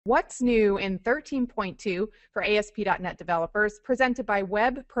What's new in 13.2 for ASP.NET developers, presented by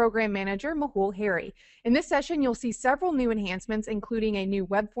Web Program Manager Mehul Harry. In this session, you'll see several new enhancements, including a new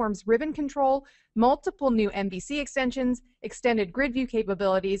WebForms Ribbon Control, multiple new MVC extensions, extended GridView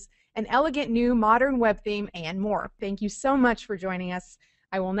capabilities, an elegant new modern web theme, and more. Thank you so much for joining us.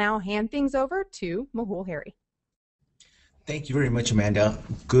 I will now hand things over to Mehul Harry. Thank you very much, Amanda.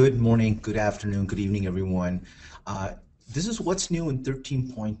 Good morning, good afternoon, good evening, everyone. This is what's new in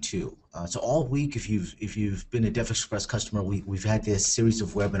 13.2. So all week, if you've been a DevExpress customer, we've had this series of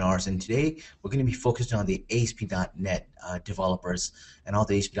webinars, and today we're going to be focused on the ASP.NET developers and all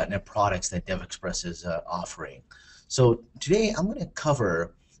the ASP.NET products that DevExpress is offering. So today I'm going to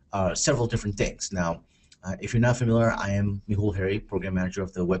cover several different things. Now, if you're not familiar, I am Mehul Harry, Program Manager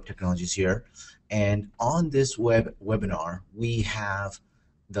of the Web Technologies here, and on this webinar we have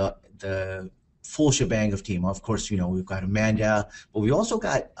the full shebang of team. Of course, we've got Amanda, but we also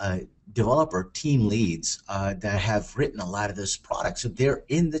got developer team leads that have written a lot of this product. So they're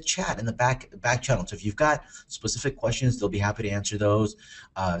in the chat, in the back channel. So if you've got specific questions, they'll be happy to answer those.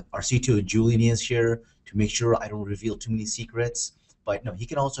 Our CTO Julian is here to make sure I don't reveal too many secrets. But no, he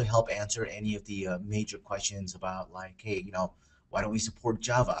can also help answer any of the major questions about, like, hey, why don't we support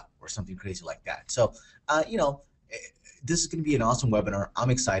Java or something crazy like that. So, this is going to be an awesome webinar. I'm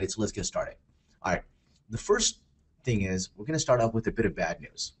excited, so let's get started. All right, the first thing is we're going to start off with a bit of bad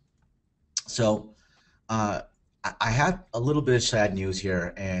news. So I have a little bit of sad news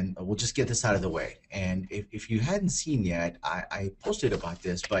here, and we'll just get this out of the way. And if you hadn't seen yet, I posted about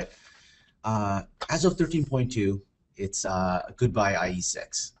this, but as of 13.2, it's goodbye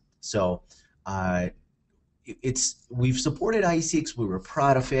IE6. So we've supported IE6, we were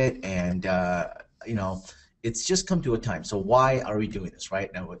proud of it, and it's just come to a time. So why are we doing this,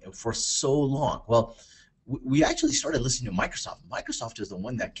 right? Now, for so long? Well, we actually started listening to Microsoft. Microsoft is the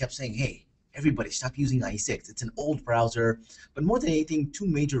one that kept saying, hey, everybody stop using IE6. It's an old browser. But more than anything, two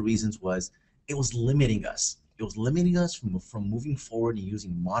major reasons was it was limiting us. It was limiting us from moving forward and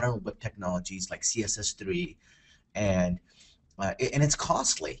using modern web technologies like CSS3, and it's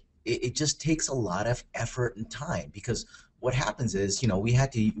costly. It just takes a lot of effort and time, because what happens is, we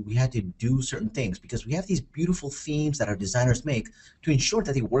had to do certain things because we have these beautiful themes that our designers make to ensure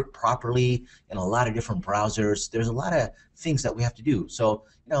that they work properly in a lot of different browsers. There's a lot of things that we have to do. So,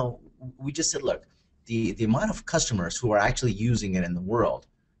 we just said, look, the amount of customers who are actually using it in the world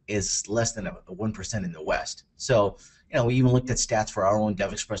is less than 1% in the West. So, we even looked at stats for our own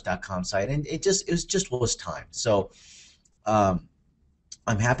DevExpress.com site, and it was time. So,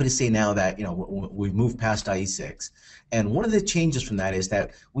 I'm happy to say now that we've moved past IE6, and one of the changes from that is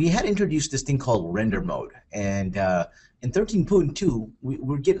that we had introduced this thing called render mode, and in 13.2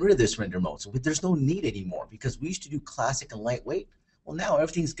 we're getting rid of this render mode, so there's no need anymore, because we used to do classic and lightweight. Well, now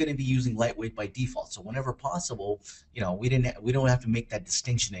everything's going to be using lightweight by default, so whenever possible, we don't have to make that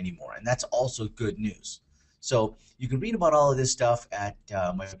distinction anymore, and that's also good news. So you can read about all of this stuff at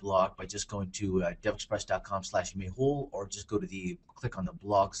my blog by just going to devexpress.com/Mehul, or just click on the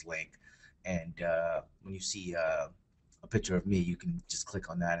blogs link, and when you see a picture of me, you can just click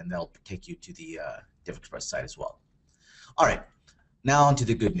on that, and that'll take you to the DevExpress site as well. All right, now on to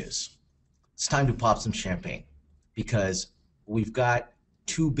the good news. It's time to pop some champagne, because we've got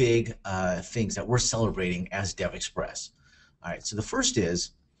two big things that we're celebrating as DevExpress. All right, so the first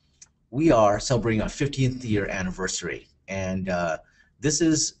is, we are celebrating our 50th year anniversary, and this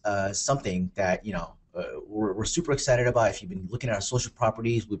is something that we're super excited about. If you've been looking at our social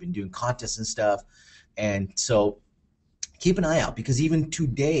properties, we've been doing contests and stuff, and so keep an eye out, because even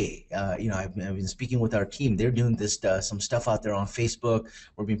today, I've been speaking with our team. They're doing this some stuff out there on Facebook.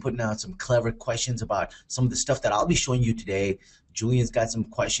 We've been putting out some clever questions about some of the stuff that I'll be showing you today. Julian's got some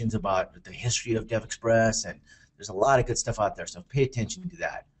questions about the history of DevExpress, and there's a lot of good stuff out there, so pay attention to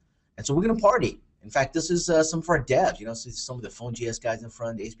that. And so we're going to party. In fact, this is some for our devs. So some of the Phone.js guys in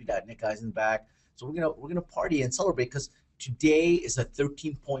front, the ASP.NET guys in the back. So we're gonna party and celebrate, because today is a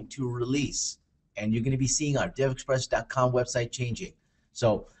 13.2 release, and you're going to be seeing our DevExpress.com website changing.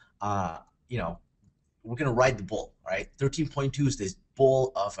 So we're going to ride the bull. All right, 13.2 is this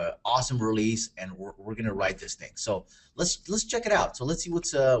bull of an awesome release, and we're going to ride this thing. So let's check it out. So let's see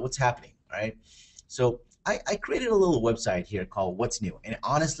what's happening. All right. So I created a little website here called What's New, and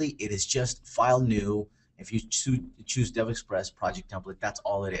honestly, it is just file new. If you choose DevExpress project template, that's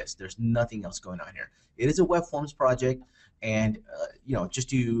all it is. There's nothing else going on here. It is a WebForms project, and just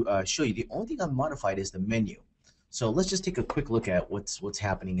to show you, the only thing I've modified is the menu. So let's just take a quick look at what's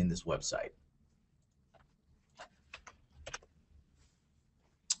happening in this website.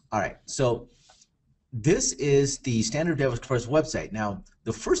 All right, so this is the standard DevExpress website. Now,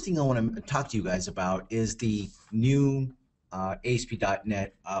 the first thing I want to talk to you guys about is the new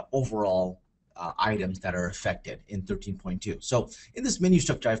ASP.NET overall items that are affected in 13.2. So in this menu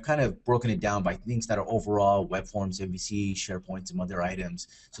structure, I've kind of broken it down by things that are overall, web forms, MVC, SharePoint, some other items.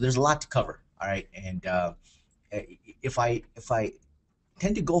 So there's a lot to cover, all right? And if I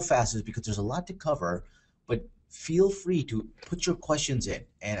tend to go fast is because there's a lot to cover, but feel free to put your questions in,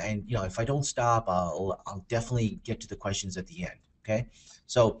 and you know, if I don't stop, I'll definitely get to the questions at the end. Okay,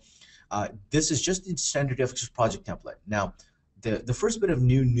 so this is just the standard DevExpress project template. Now, the first bit of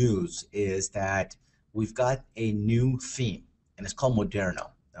new news is that we've got a new theme, and it's called Moderno.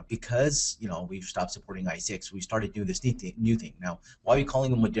 Now, because you know we've stopped supporting i6, we started doing this new thing. Now, why are we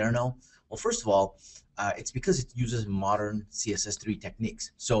calling it Moderno? Well, first of all, it's because it uses modern CSS3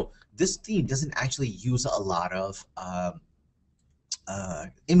 techniques. So this theme doesn't actually use a lot of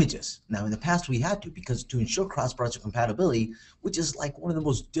images. Now, in the past, we had to, because to ensure cross-browser compatibility, which is like one of the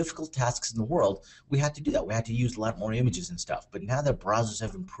most difficult tasks in the world, we had to do that. We had to use a lot more images and stuff. But now that browsers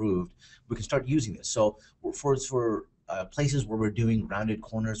have improved, we can start using this. So for places where we're doing rounded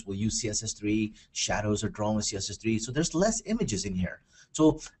corners, we'll use CSS3. Shadows are drawn with CSS3. So there's less images in here.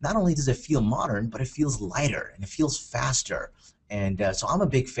 So not only does it feel modern, but it feels lighter and it feels faster. And so I'm a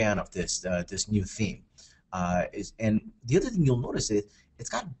big fan of this this new theme. And the other thing you'll notice is it's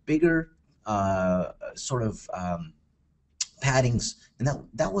got bigger sort of paddings, and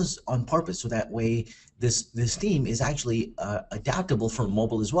that was on purpose, so that way this theme is actually adaptable for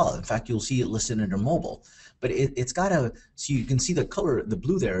mobile as well. In fact, you'll see it listed under mobile, but it's got a, so you can see the color, the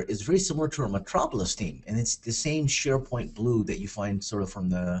blue there is very similar to our Metropolis theme, and it's the same SharePoint blue that you find sort of from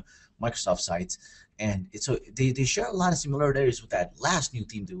the Microsoft sites, and so they share a lot of similarities with that last new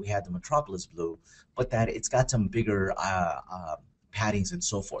theme that we had, the Metropolis blue, but that it's got some bigger paddings and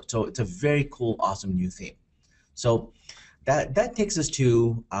so forth. So it's a very cool, awesome new theme. So that takes us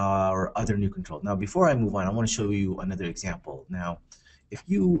to our other new control. Now, before I move on, I want to show you another example. Now, if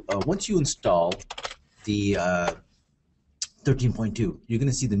you once you install the 13.2, you're going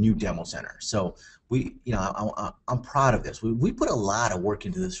to see the new demo center. So we, you know, I'm proud of this. We put a lot of work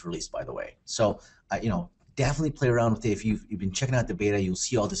into this release, by the way. So you know, definitely play around with it. If you've been checking out the beta, you'll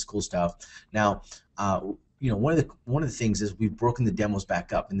see all this cool stuff. Now, you know, one of the things is we've broken the demos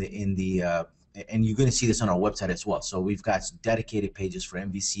back up in the and you're going to see this on our website as well. So we've got dedicated pages for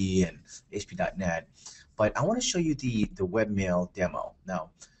MVC and ASP.NET. But I want to show you the webmail demo.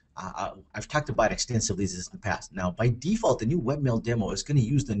 Now, I've talked about extensively this in the past. Now, by default, the new webmail demo is going to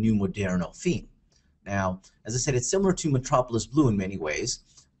use the new Moderno theme. Now, as I said, it's similar to Metropolis Blue in many ways,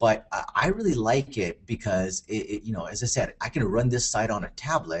 but I really like it because, you know, as I said, I can run this site on a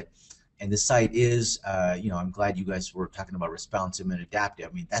tablet, and this site is, you know, I'm glad you guys were talking about responsive and adaptive.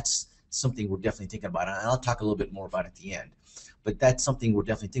 I mean, that's something we're definitely thinking about, and I'll talk a little bit more about it at the end. But that's something we're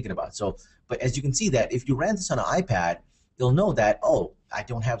definitely thinking about. So, but as you can see that if you ran this on an iPad, you'll know that, oh, I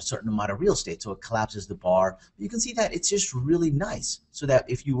don't have a certain amount of real estate, so it collapses the bar. You can see that it's just really nice, so that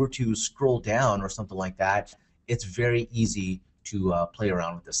if you were to scroll down or something like that, it's very easy to play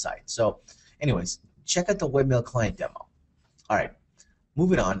around with the site. So anyways, check out the webmail client demo. All right,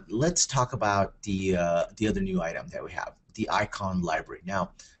 moving on, let's talk about the other new item that we have, the icon library.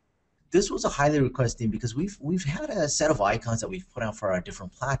 Now, this was a highly requested thing because we've had a set of icons that we've put out for our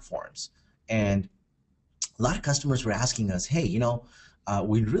different platforms, and a lot of customers were asking us, hey, you know,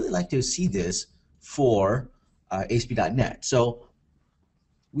 we'd really like to see this for ASP.NET. So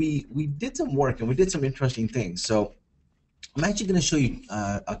we did some work and we did some interesting things. So I'm actually going to show you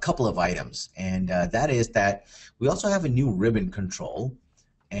a couple of items, and that is that we also have a new ribbon control,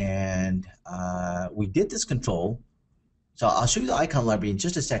 and we did this control. So I'll show you the icon library in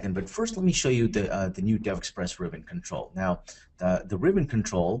just a second, but first let me show you the new DevExpress ribbon control. Now, the ribbon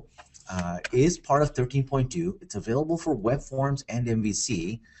control is part of 13.2. It's available for web forms and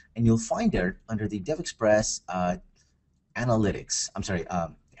MVC, and you'll find it under the DevExpress analytics. I'm sorry,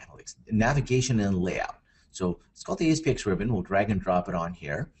 analytics, navigation and layout. So it's called the ASPX ribbon. We'll drag and drop it on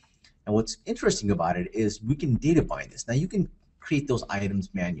here. And what's interesting about it is we can data bind this. Now you can create those items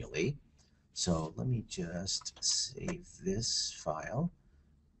manually. So let me just save this file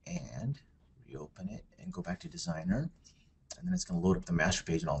and reopen it and go back to Designer. And then it's going to load up the master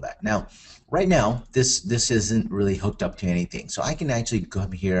page and all that. Now, right now, this isn't really hooked up to anything. So I can actually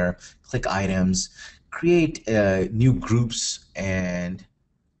come here, click items, create new groups, and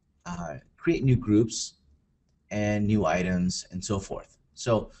new items and so forth.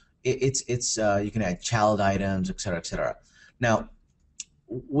 So it's you can add child items, etc., etc. Now,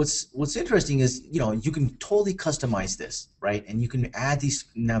 what's interesting is, you know, you can totally customize this, right? And you can add these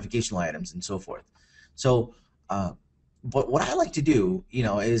navigational items and so forth. So, but what I like to do,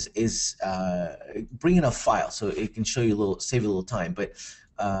 is bring in a file so it can show you save you a little time. But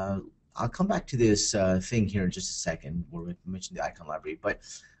I'll come back to this thing here in just a second where we mentioned the icon library. But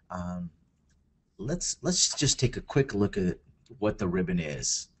um, let's just take a quick look at what the ribbon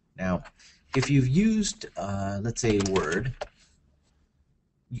is. Now, if you've used, let's say, Word,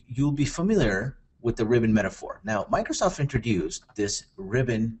 you'll be familiar with the ribbon metaphor. Now, Microsoft introduced this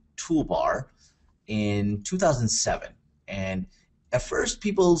ribbon toolbar in 2007, and at first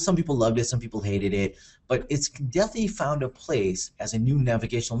some people loved it, some people hated it, but it's definitely found a place as a new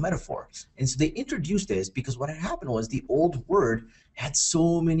navigational metaphor. And so they introduced this because what had happened was the old Word had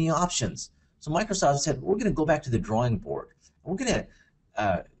so many options. So Microsoft said, we're going to go back to the drawing board. We're going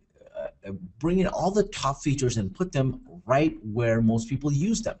to bring in all the top features and put them right where most people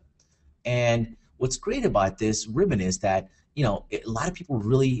use them. And what's great about this ribbon is that a lot of people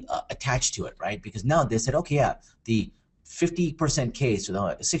really attach to it, right? Because now they said, okay, yeah, the 50% case or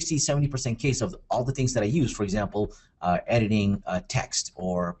the 60, 70% case of all the things that I use, for example, editing text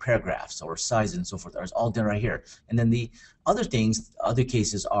or paragraphs or size and so forth, are all done right here. And then the other things, other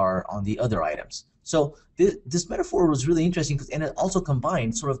cases are on the other items. So this metaphor was really interesting and it also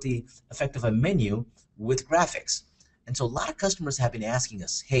combined sort of the effect of a menu with graphics. And so a lot of customers have been asking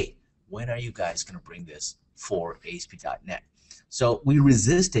us, hey, when are you guys going to bring this for ASP.NET? So we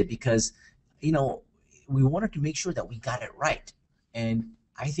resisted because, we wanted to make sure that we got it right. And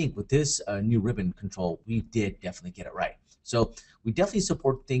I think with this new ribbon control, we did definitely get it right. So we definitely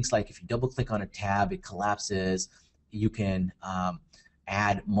support things like if you double click on a tab, it collapses. You can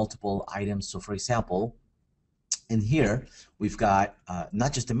add multiple items. So for example, in here, we've got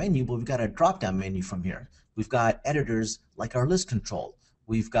not just a menu, but we've got a drop-down menu from here. We've got editors like our list control.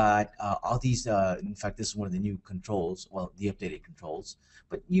 We've got all these, in fact, this is one of the new controls, well, the updated controls.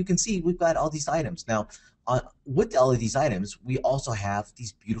 But you can see we've got all these items. Now, with all of these items, we also have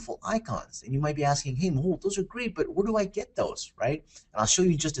these beautiful icons. And you might be asking, hey, Mehul, those are great, but where do I get those, right? And I'll show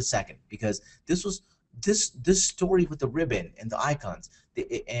you in just a second, because this story with the ribbon and the icons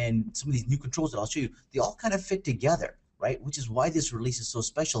and some of these new controls that I'll show you, they all kind of fit together, right? Which is why this release is so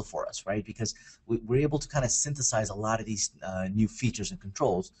special for us, right? Because we're able to kind of synthesize a lot of these new features and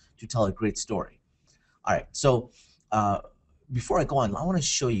controls to tell a great story. All right, so before I go on, I want to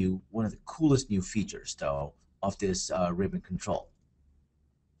show you one of the coolest new features, though, of this ribbon control.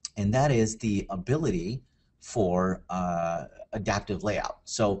 And that is the ability for adaptive layout.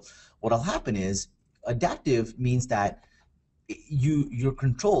 So what'll happen is adaptive means that your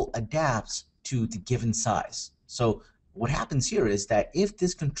control adapts to the given size. So what happens here is that if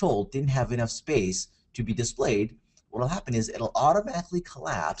this control didn't have enough space to be displayed, what will happen is it'll automatically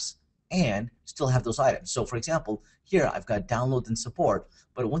collapse and still have those items. So for example, here I've got download and support,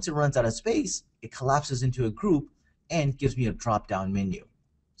 but once it runs out of space, it collapses into a group and gives me a drop-down menu.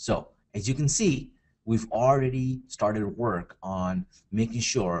 So as you can see, we've already started work on making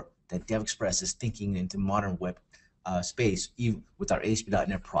sure that DevExpress is thinking into modern web space even with our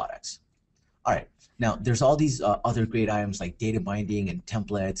ASP.NET products. All right, now there's all these other great items like data binding and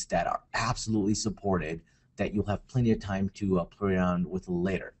templates that are absolutely supported that you'll have plenty of time to play around with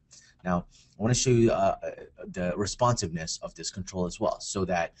later. Now, I want to show you the responsiveness of this control as well. So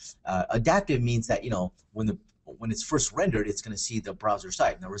that adaptive means that when it's first rendered, it's going to see the browser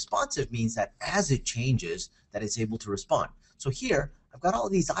side. Now, responsive means that as it changes, that it's able to respond. So here, I've got all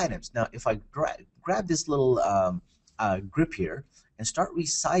of these items. Now, if I grab this little grip here and start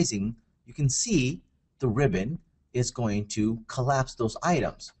resizing, you can see the ribbon is going to collapse those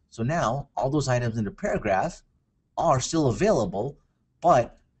items. So now, all those items in the paragraph are still available,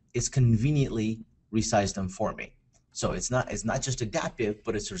 but it's conveniently resized them for me. So it's not just adaptive,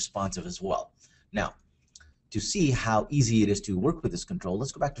 but it's responsive as well. Now, to see how easy it is to work with this control,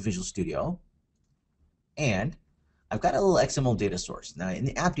 let's go back to Visual Studio. And I've got a little XML data source. Now, in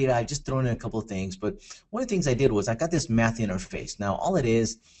the app data, I've just thrown in a couple of things, but one of the things I did was I got this math interface. Now, all it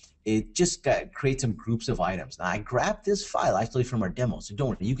is, it just creates some groups of items. Now, I grabbed this file actually from our demo, so don't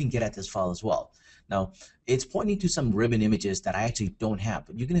worry, you can get at this file as well. Now, it's pointing to some ribbon images that I actually don't have,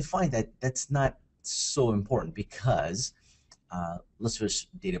 but you're going to find that that's not so important because let's just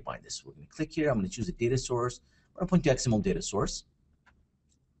data bind this. We're going to click here. I'm going to choose a data source. I'm going to point to XML data source.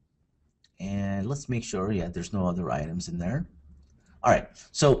 And let's make sure, yeah, there's no other items in there. All right,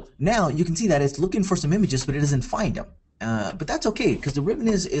 so now you can see that it's looking for some images, but it doesn't find them. But that's okay because the ribbon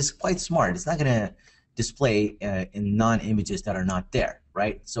is quite smart. It's not going to display in non-images that are not there,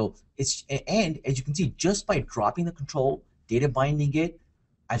 right? So and as you can see, just by dropping the control, data binding it,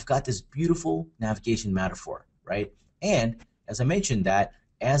 I've got this beautiful navigation metaphor, right? And as I mentioned that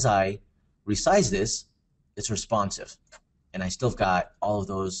as I resize this, it's responsive. And I still got all of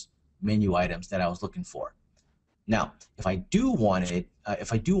those menu items that I was looking for. Now, if I do want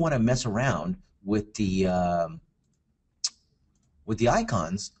to mess around with the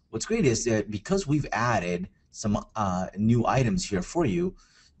icons, what's great is that because we've added some new items here for you,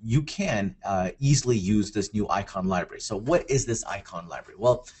 you can easily use this new icon library. So what is this icon library?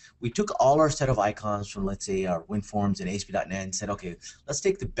 Well, we took all our set of icons from, let's say, our WinForms and ASP.NET and said, okay, let's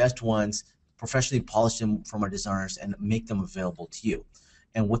take the best ones, professionally polish them from our designers, and make them available to you.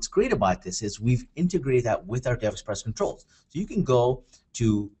 And what's great about this is we've integrated that with our DevExpress controls. So you can go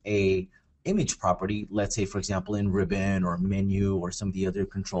to a image property, let's say, for example, in Ribbon or Menu or some of the other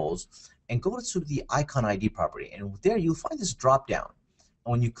controls, and go to the icon ID property. And there you'll find this drop down.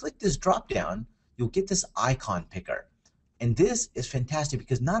 And when you click this drop down, you'll get this icon picker. And this is fantastic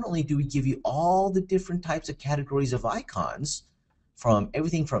because not only do we give you all the different types of categories of icons, from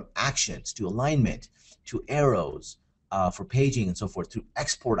everything from actions to alignment to arrows, for paging and so forth, to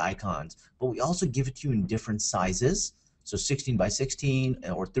export icons, but we also give it to you in different sizes, so 16 by 16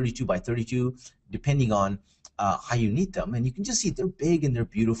 or 32 by 32, depending on how you need them. And you can just see they're big and they're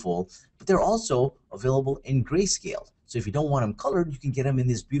beautiful, but they're also available in grayscale. So if you don't want them colored, you can get them in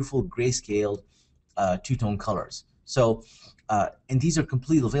these beautiful grayscaled two-tone colors. So, and these are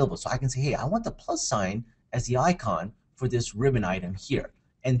completely available. So I can say, hey, I want the plus sign as the icon for this ribbon item here.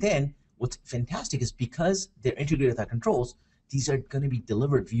 And then what's fantastic is because they're integrated with our controls, these are going to be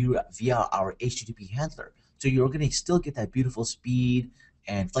delivered via our HTTP handler. So you're going to still get that beautiful speed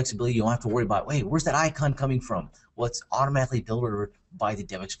and flexibility. You don't have to worry about, wait, where's that icon coming from? Well, it's automatically delivered by the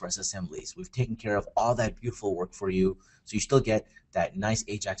DevExpress assemblies. We've taken care of all that beautiful work for you, so you still get that nice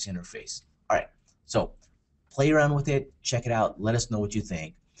Ajax interface. All right, so play around with it, check it out, let us know what you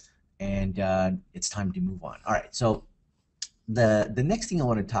think, and it's time to move on. All right, so the next thing I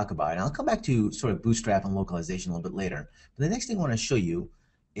want to talk about, and I'll come back to sort of Bootstrap and localization a little bit later, but the next thing I want to show you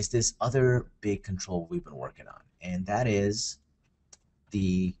is this other big control we've been working on, and that is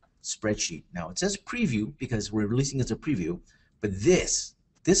the spreadsheet. Now it says preview because we're releasing it as a preview, but this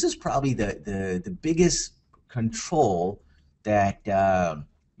is probably the biggest control that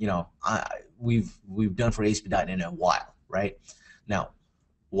you know, we've done for ASP.NET in a while, right? Now,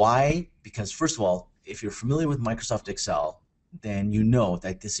 why? Because first of all, if you're familiar with Microsoft Excel, then you know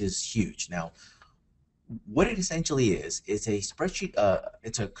that this is huge. Now, what it essentially is a spreadsheet.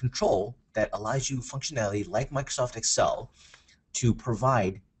 It's a control that allows you functionality like Microsoft Excel to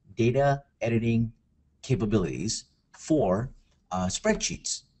provide data editing capabilities for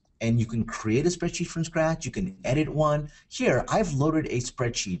spreadsheets. And you can create a spreadsheet from scratch. You can edit one. Here, I've loaded a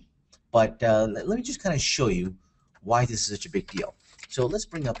spreadsheet, but let me just kind of show you why this is such a big deal. So let's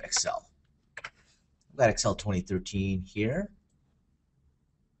bring up Excel. I've got Excel 2013 here.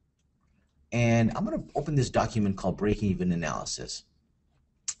 And I'm going to open this document called Breaking Even Analysis.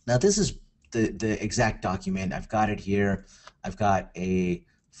 Now, this is the exact document. I've got it here. I've got a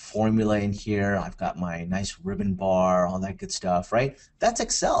formula in here. I've got my nice ribbon bar, all that good stuff, right? That's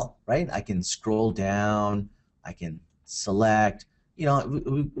Excel, right? I can scroll down. I can select. You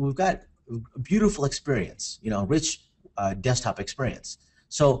know, we've got a beautiful experience, you know, rich desktop experience.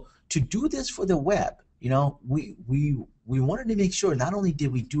 So to do this for the web, you know, we wanted to make sure not only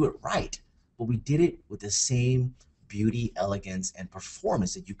did we do it right, but we did it with the same beauty, elegance, and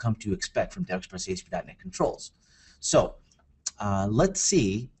performance that you come to expect from DevExpress ASP.NET controls. So let's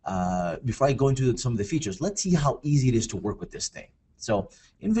see, before I go into some of the features, let's see how easy it is to work with this thing. So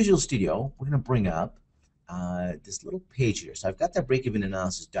in Visual Studio, we're going to bring up this little page here. So I've got that break-even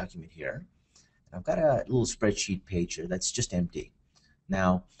analysis document here. And I've got a little spreadsheet page here that's just empty.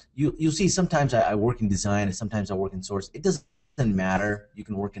 Now, you'll see sometimes I work in design and sometimes I work in source. It doesn't matter. You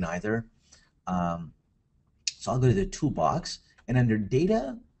can work in either. So I'll go to the toolbox, and under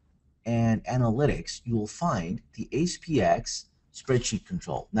Data and Analytics, you will find the ASPX spreadsheet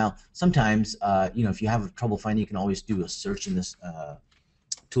control. Now, sometimes, you know, if you have trouble finding, you can always do a search in this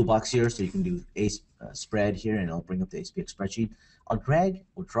toolbox here. So you can do spread here, and it'll bring up the ASPX spreadsheet. I'll drag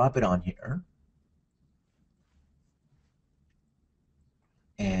or drop it on here.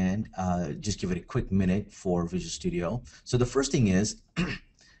 And just give it a quick minute for Visual Studio. So the first thing is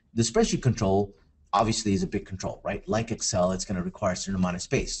the spreadsheet control obviously is a big control, right? Like Excel, it's going to require a certain amount of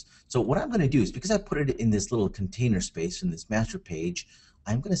space. So what I'm going to do is, because I put it in this little container space in this master page,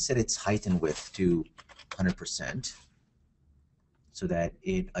 I'm going to set its height and width to 100% so that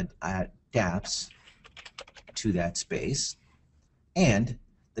it adapts to that space. And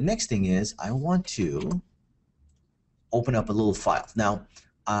the next thing is I want to open up a little file. Now,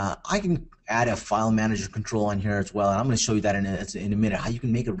 I can add a file manager control on here as well, and I'm going to show you that in a minute, how you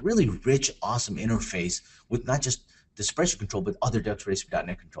can make a really rich, awesome interface with not just the spreadsheet control, but other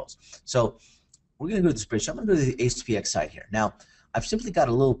DevExpress.net controls. So we're going to go to the spreadsheet. I'm going to go to the ASPX side here. Now, I've simply got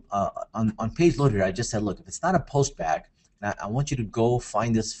a little, on page load here, I just said, look, if it's not a post bag, now I want you to go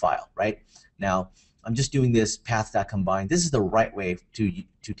find this file, right? Now, I'm just doing this path.combine. This is the right way to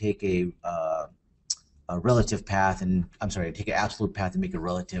take a relative path, and I'm sorry, take an absolute path and make it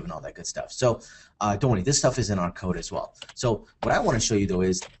relative and all that good stuff. So don't worry, this stuff is in our code as well. So what I want to show you though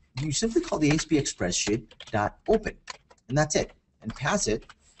is you simply call the ASPX spreadsheet.open, and that's it, and pass it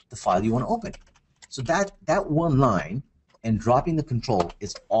the file you want to open. So that one line and dropping the control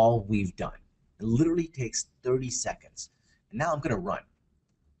is all we've done. It literally takes 30 seconds. And now I'm going to run.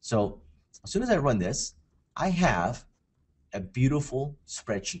 So as soon as I run this, I have a beautiful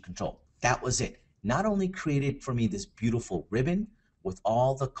spreadsheet control. That was it. Not only created for me this beautiful ribbon with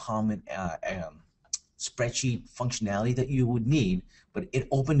all the common spreadsheet functionality that you would need, but it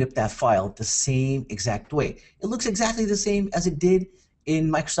opened up that file the same exact way. It looks exactly the same as it did in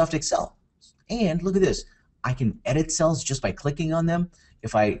Microsoft Excel. And look at this. I can edit cells just by clicking on them.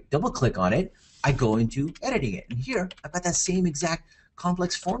 If I double click on it, I go into editing it. And here, I've got that same exact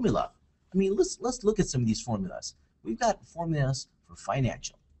complex formula. I mean, let's look at some of these formulas. We've got formulas for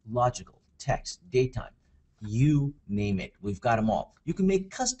financial, logical, text, datetime, you name it. We've got them all. You can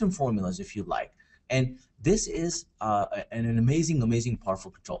make custom formulas if you like. And this is an amazing, amazing,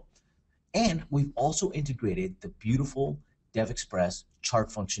 powerful control. And we've also integrated the beautiful DevExpress chart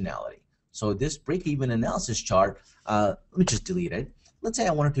functionality. So this break-even analysis chart, let me just delete it. Let's say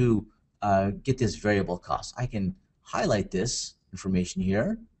I wanted to get this variable cost. I can highlight this information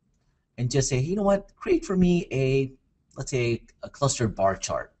here and just say, you know what, create for me let's say a clustered bar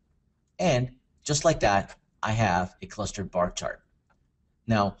chart. And just like that, I have a clustered bar chart.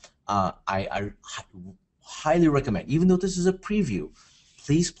 Now, I highly recommend, even though this is a preview,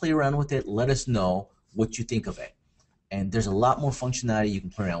 please play around with it. Let us know what you think of it. And there's a lot more functionality you can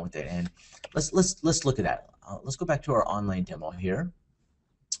play around with it. And let's look at that. Let's go back to our online demo here.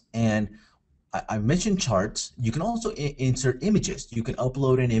 And I mentioned charts. You can also insert images. You can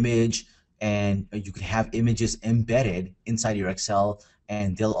upload an image, and you can have images embedded inside your Excel,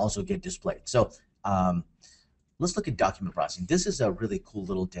 and they'll also get displayed. So let's look at document processing. This is a really cool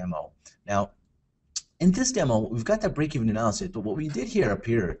little demo. Now, in this demo, we've got that break-even analysis, but what we did here up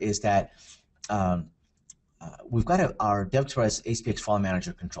here is that we've got our DevExpress ASPX File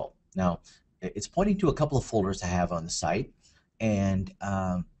Manager control. Now, it's pointing to a couple of folders I have on the site, and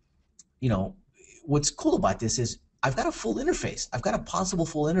you know, what's cool about this is I've got a full interface. I've got a possible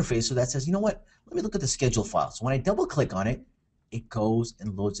full interface, so that says, you know what, let me look at the schedule file. So when I double-click on it, it goes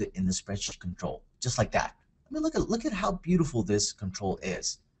and loads it in the spreadsheet control, just like that. I mean, look at how beautiful this control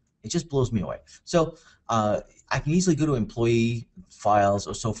is. It just blows me away. So I can easily go to employee files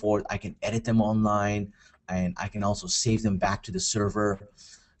or so forth. I can edit them online, and I can also save them back to the server.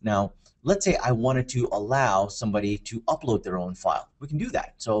 Now, let's say I wanted to allow somebody to upload their own file. We can do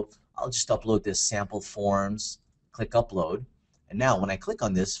that. So I'll just upload this sample forms, click upload, and now when I click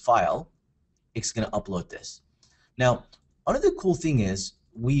on this file, it's going to upload this. Now, another cool thing is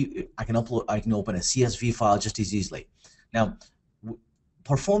I can open a CSV file just as easily. Now,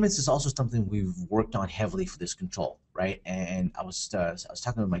 performance is also something we've worked on heavily for this control, right? And I was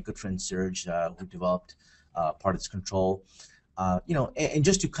talking with my good friend Serge, who developed part of this control. You know, and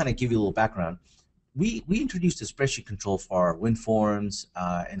just to kind of give you a little background, we introduced a spreadsheet control for our WinForms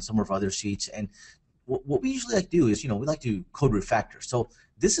and some of our other sheets. And what we usually like to do is, you know, we like to code refactor. So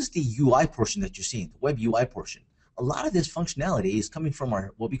this is the UI portion that you're seeing, the web UI portion. A lot of this functionality is coming from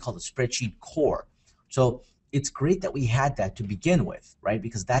our what we call the spreadsheet core. So it's great that we had that to begin with, right?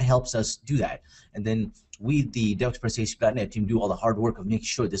 Because that helps us do that. And then we, the DevExpress ASP.NET team, do all the hard work of making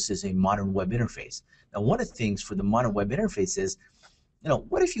sure this is a modern web interface. Now, one of the things for the modern web interface is, you know,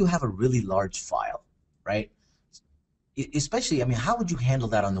 what if you have a really large file, right? Especially, I mean, how would you handle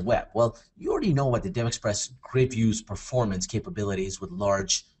that on the web? Well, you already know what the DevExpress GridView's performance capabilities with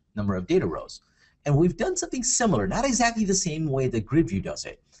large number of data rows. And we've done something similar, not exactly the same way that GridView does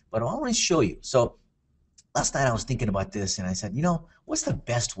it, but I want to show you. So last night I was thinking about this, and I said, you know, what's the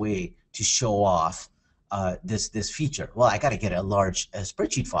best way to show off this feature? Well, I got to get a large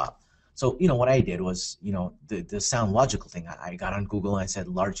spreadsheet file. So, you know, what I did was, you know, the sound logical thing. I got on Google and I said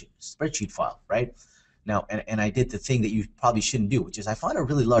large spreadsheet file, right? Now, and I did the thing that you probably shouldn't do, which is I found a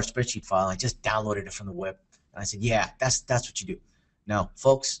really large spreadsheet file. I just downloaded it from the web, and I said, yeah, that's what you do. Now,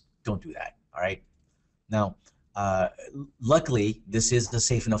 folks, don't do that, all right? Now, Uh, Luckily, this is a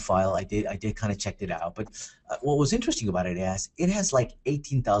safe enough file. I did kind of checked it out. But what was interesting about it is it has like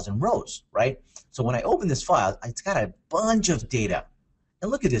 18,000 rows, right? So when I open this file, it's got a bunch of data. And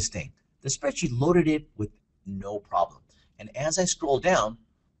look at this thing. The spreadsheet loaded it with no problem. And as I scroll down,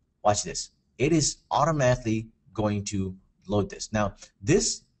 watch this. It is automatically going to load this. Now,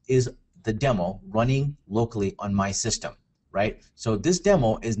 this is the demo running locally on my system, right? So this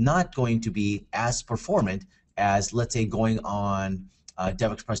demo is not going to be as performant as, let's say, going on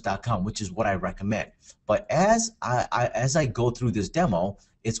DevExpress.com, which is what I recommend. But as I go through this demo,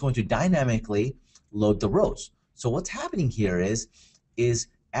 it's going to dynamically load the rows. So what's happening here is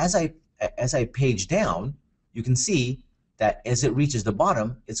as I page down, you can see that as it reaches the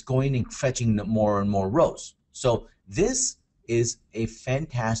bottom, it's going and fetching more and more rows. So this is a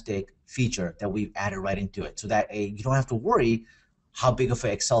fantastic feature that we've added right into it, so that you don't have to worry how big of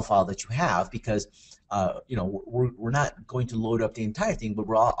an Excel file that you have, because you know, we're not going to load up the entire thing, but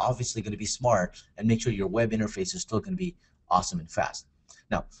we're obviously going to be smart and make sure your web interface is still going to be awesome and fast.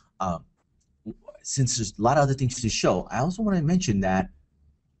 Now, since there's a lot of other things to show, I also want to mention that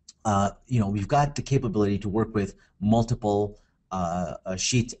you know, we've got the capability to work with multiple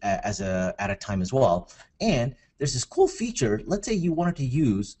sheets at a time as well. And there's this cool feature. Let's say you wanted to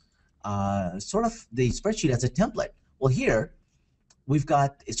use sort of the spreadsheet as a template. Well, here we've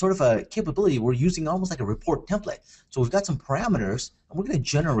got sort of a capability. We're using almost like a report template. So we've got some parameters, and we're going to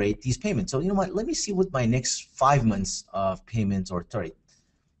generate these payments. So you know what? Let me see what my next 5 months of payments, or sorry,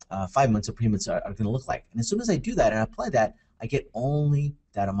 5 months of payments are going to look like. And as soon as I do that and apply that, I get only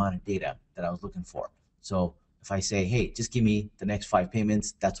that amount of data that I was looking for. So if I say, hey, just give me the next 5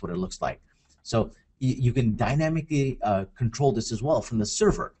 payments, that's what it looks like. So you can dynamically control this as well from the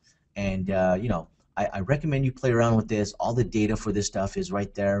server. And you know, I recommend you play around with this. All the data for this stuff is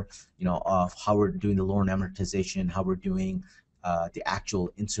right there, you know, of how we're doing the loan amortization, how we're doing the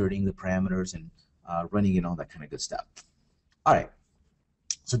actual inserting the parameters and running and all that kind of good stuff. All right,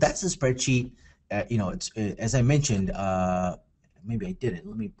 so that's the spreadsheet. You know, it's as I mentioned, maybe I didn't.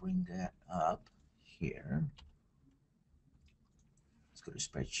 Let me bring that up here. Let's go to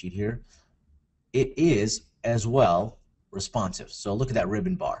spreadsheet here. It is as well responsive. So look at that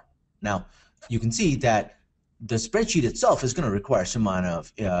ribbon bar. Now, you can see that the spreadsheet itself is going to require some amount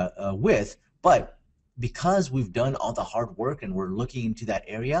of width, but because we've done all the hard work and we're looking into that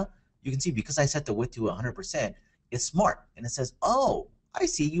area, you can see because I set the width to 100%, it's smart. And it says, oh, I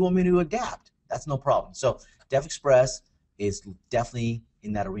see, you want me to adapt. That's no problem. So DevExpress is definitely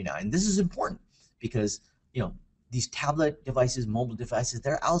in that arena. And this is important because, you know, these tablet devices, mobile devices,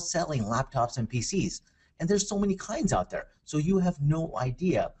 they're outselling laptops and PCs. And there's so many kinds out there. So you have no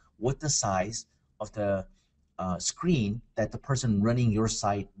idea what the size of the screen that the person running your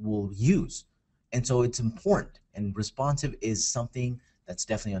site will use. And so it's important, and responsive is something that's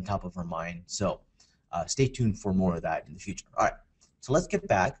definitely on top of our mind. So stay tuned for more of that in the future. All right, so let's get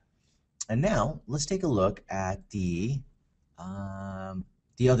back. And now let's take a look at the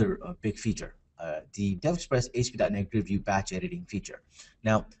other big feature, the DevExpress ASP.NET GridView batch editing feature.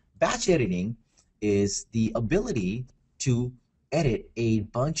 Now, batch editing is the ability to edit a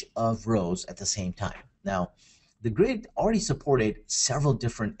bunch of rows at the same time. Now, the grid already supported several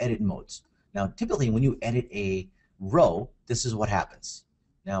different edit modes. Now, typically when you edit a row, this is what happens.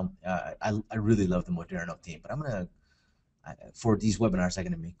 Now, I really love the Moderno theme, but I'm going to, for these webinars, I'm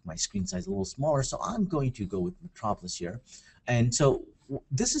going to make my screen size a little smaller, so I'm going to go with Metropolis here. And so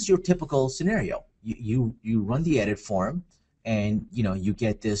this is your typical scenario. You run the edit form, and you know, you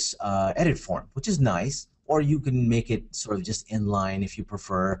get this edit form, which is nice. Or you can make it sort of just inline if you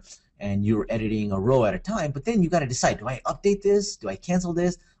prefer, and you're editing a row at a time. But then you got to decide: do I update this? Do I cancel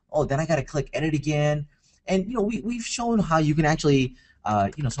this? Oh, then I got to click edit again. And you know, we've shown how you can actually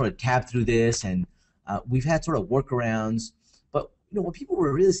you know, sort of tab through this, and we've had sort of workarounds. But you know, what people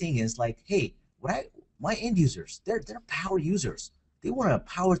were really saying is like, hey, my end users, they're power users. They want to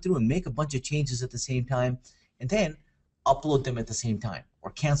power through and make a bunch of changes at the same time, and then upload them at the same time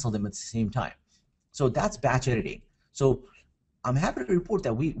or cancel them at the same time. So that's batch editing. So I'm happy to report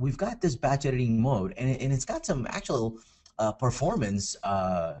that we've got this batch editing mode, and it's got some actual performance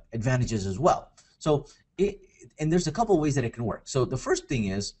advantages as well. So and there's a couple of ways that it can work. So the first thing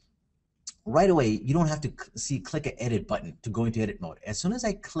is, right away, you don't have to click an edit button to go into edit mode. As soon as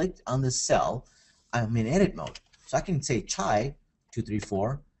I clicked on the cell, I'm in edit mode. So I can say chai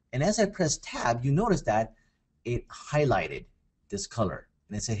 234, and as I press tab, you notice that it highlighted this color.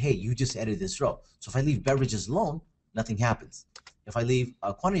 And it said, hey, you just edited this row. So if I leave beverages alone, nothing happens. If I leave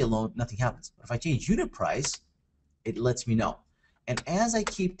quantity alone, nothing happens. But if I change unit price, it lets me know. And as I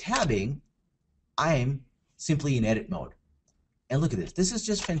keep tabbing, I'm simply in edit mode. And look at this. This is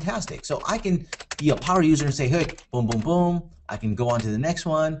just fantastic. So I can be a power user and say, hey, boom, boom, boom. I can go on to the next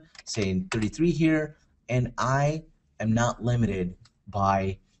one, say 33 here, and I am not limited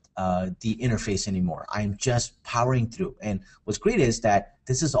by the interface anymore. I'm just powering through. And what's great is that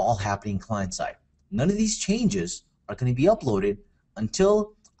this is all happening client side. None of these changes are going to be uploaded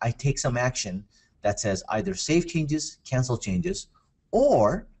until I take some action that says either save changes, cancel changes,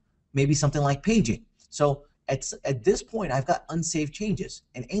 or maybe something like paging. So at this point, I've got unsaved changes,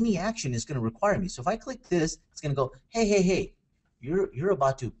 and any action is going to require me. So if I click this, it's going to go, hey, hey, hey, you're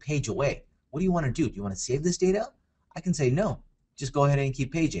about to page away. What do you want to do? Do you want to save this data? I can say no. Just go ahead and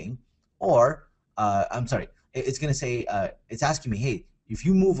keep paging. Or, I'm sorry, it's going to say, it's asking me, hey, if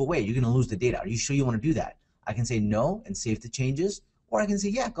you move away, you're going to lose the data. Are you sure you want to do that? I can say no and save the changes, or I can say,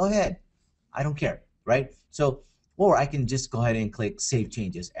 yeah, go ahead. I don't care, right? So, or I can just go ahead and click Save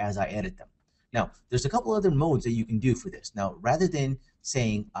Changes as I edit them. Now, there's a couple other modes that you can do for this. Now, rather than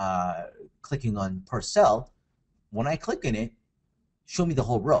saying, clicking on per cell, when I click in it, show me the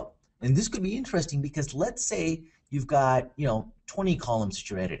whole row. And this could be interesting because let's say you've got, 20 columns that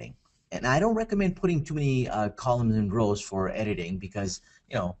you're editing. And I don't recommend putting too many columns and rows for editing because,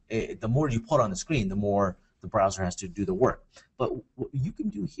 the more you put on the screen, the more the browser has to do the work. But what you can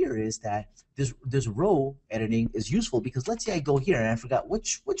do here is that this row editing is useful because let's say I go here and I forgot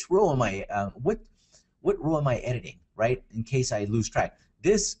which row am I what row am I editing, right? In case I lose track.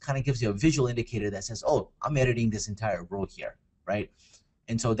 This kind of gives you a visual indicator that says, oh, I'm editing this entire row here, right?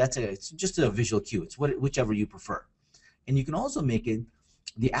 And so it's just a visual cue. It's whichever you prefer. And you can also make it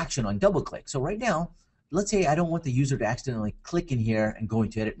the action on double click. So right now, let's say I don't want the user to accidentally click in here and go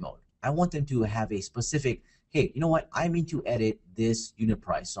into edit mode. I want them to have a specific, hey, you know what? I mean to edit this unit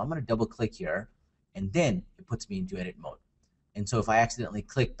price. So I'm going to double click here, and then it puts me into edit mode. And so if I accidentally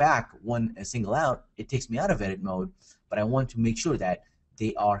click back a single out, it takes me out of edit mode, but I want to make sure that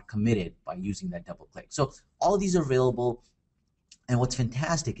they are committed by using that double click. So all of these are available. And what's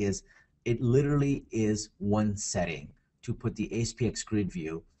fantastic is it literally is one setting to put the ASPX grid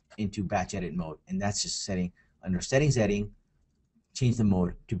view into batch edit mode. And that's just setting under settings editing, change the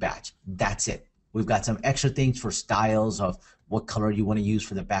mode to batch. That's it. We've got some extra things for styles of what color you want to use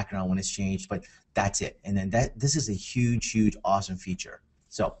for the background when it's changed, but that's it. And then this is a huge, huge, awesome feature.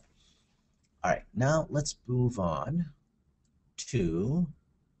 So, all right, now let's move on to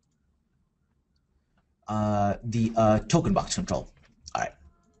the token box control. All right.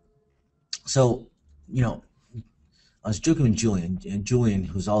 So, I was joking with Julian, and Julian,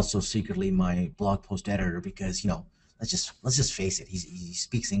 who's also secretly my blog post editor, because let's just face it, he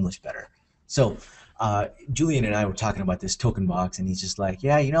speaks English better. So Julian and I were talking about this token box, and he's just like,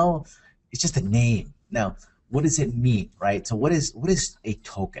 yeah, it's just a name. Now, what does it mean, right? So what is a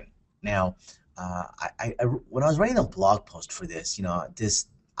token? Now, when I was writing a blog post for this, I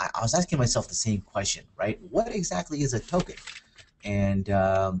was asking myself the same question, right? What exactly is a token? And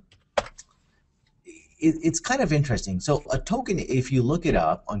it's kind of interesting. So a token, if you look it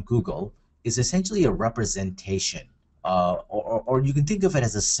up on Google, is essentially a representation, or you can think of it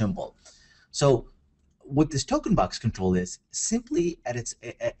as a symbol. So what this token box control is, simply at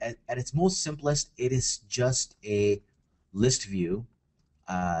its most simplest, it is just a list view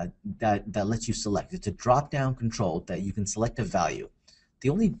that lets you select. It's a drop-down control that you can select a value. The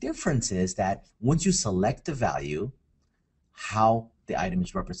only difference is that once you select the value, how the item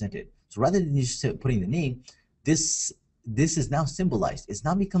is represented. So rather than just putting the name, this is now symbolized. It's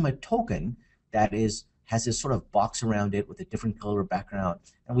now become a token that has this sort of box around it with a different color background.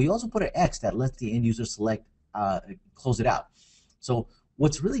 And we also put an X that lets the end user select, close it out. So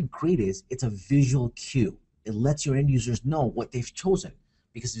what's really great is it's a visual cue. It lets your end users know what they've chosen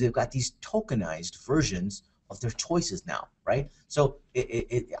because they've got these tokenized versions of their choices now, right? So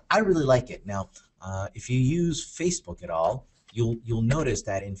I really like it. Now, if you use Facebook at all, you'll notice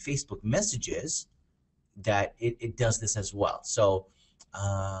that in Facebook messages that it does this as well. So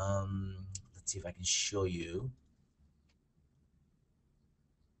let's see if I can show you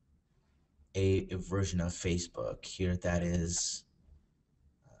a version of Facebook here that is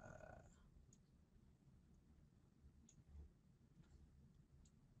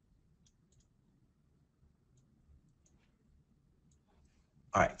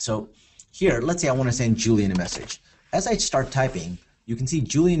all right. So here, let's say I want to send Julian a message. As I start typing, you can see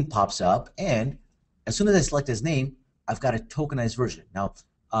Julian pops up, and as soon as I select his name, I've got a tokenized version. Now,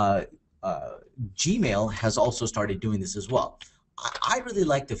 Gmail has also started doing this as well. I really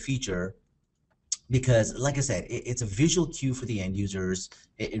like the feature because, like I said, it's a visual cue for the end users.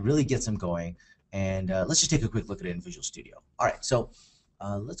 It really gets them going. And let's just take a quick look at it in Visual Studio. All right, so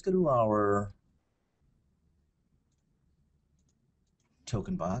let's go to our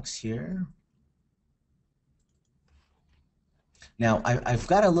token box here. Now, I've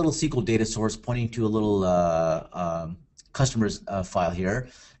got a little SQL data source pointing to a little customers file here.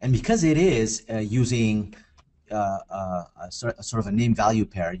 And because it is using sort of a name value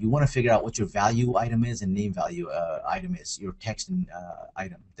pair, you want to figure out what your value item is and name value item is, your text and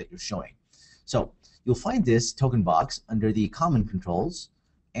item that you're showing. So you'll find this token box under the common controls,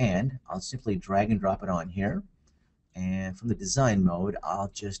 and I'll simply drag and drop it on here. And from the design mode, I'll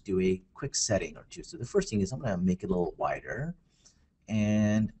just do a quick setting or two. So the first thing is I'm going to make it a little wider.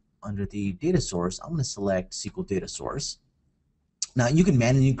 And under the data source, I'm going to select SQL data source. Now you can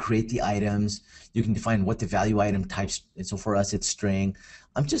manually create the items. You can define what the value item types. And so for us, it's string.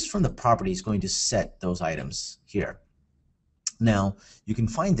 I'm just from the properties going to set those items here. Now you can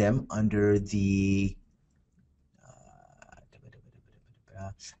find them under the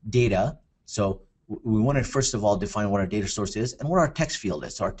data. So we want to first of all define what our data source is and what our text field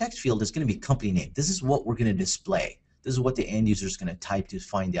is. So our text field is going to be company name. This is what we're going to display. This is what the end user is going to type to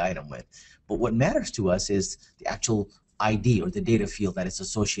find the item with. But what matters to us is the actual ID or the data field that it's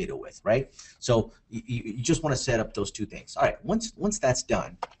associated with, right? So you just want to set up those two things. All right, once that's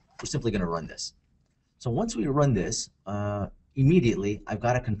done, we're simply going to run this. So once we run this, immediately I've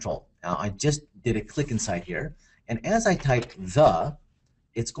got a control. Now I just did a click inside here, and as I type the,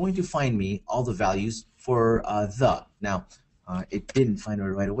 it's going to find me all the values for the. Now it didn't find it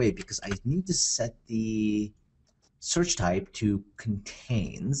right away because I need to set the search type to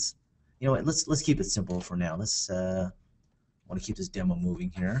contains. You know what, let's keep it simple for now. Let's want to keep this demo moving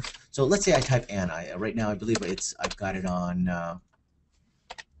here. So let's say I type Anna. Right now I believe I've got it on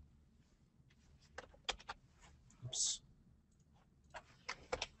oops.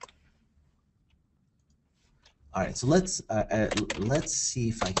 All right, so let's see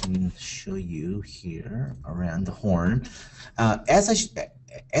if I can show you here around the horn. As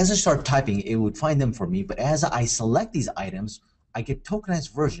I start typing, it would find them for me, but as I select these items, I get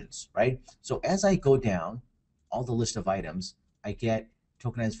tokenized versions, right? So as I go down all the list of items, I get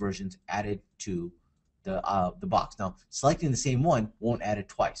tokenized versions added to the box. Now, selecting the same one won't add it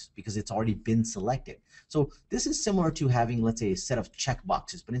twice because it's already been selected. So this is similar to having, let's say, a set of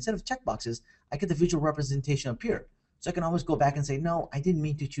checkboxes, but instead of checkboxes, I get the visual representation up here. So I can always go back and say, no, I didn't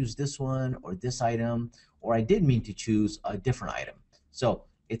mean to choose this one or this item, or I did mean to choose a different item. So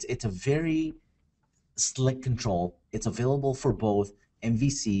it's a very slick control. It's available for both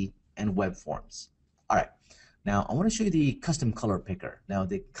MVC and WebForms. All right, now I want to show you the custom color picker. Now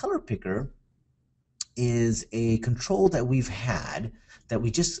the color picker is a control that we've had that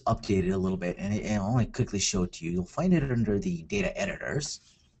we just updated a little bit, and I want to quickly show it to you. You'll find it under the data editors,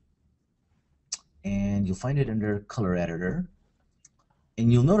 and you'll find it under color editor,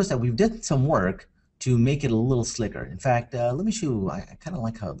 and you'll notice that we've done some work to make it a little slicker. In fact, let me show you. I kind of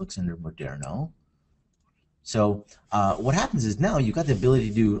like how it looks under Moderno. So what happens is now you've got the ability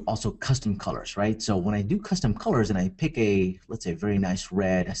to do also custom colors, right? So when I do custom colors and I pick a, let's say, very nice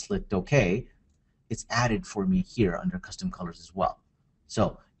red, I select OK, it's added for me here under custom colors as well.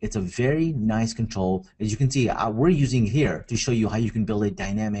 So it's a very nice control. As you can see, we're using here to show you how you can build a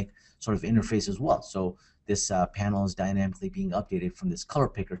dynamic sort of interface as well. So this panel is dynamically being updated from this color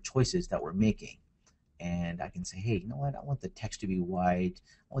picker choices that we're making. And I can say, hey, you know what? I want the text to be white.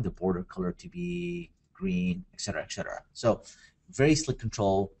 I want the border color to be green, etc., etc. So very slick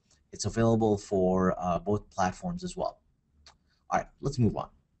control. It's available for both platforms as well. All right, let's move on.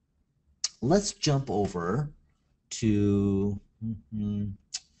 Let's jump over to,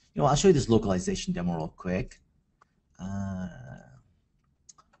 I'll show you this localization demo real quick.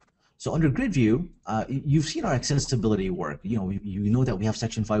 So under GridView, you've seen our accessibility work. You know that we have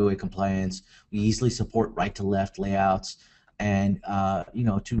Section 508 compliance. We easily support right-to-left layouts, and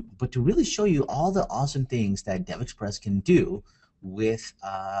but to really show you all the awesome things that DevExpress can do with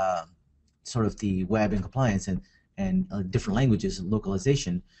sort of the web and compliance and different languages and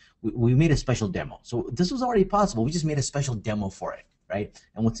localization, we made a special demo. So this was already possible. We just made a special demo for it, right?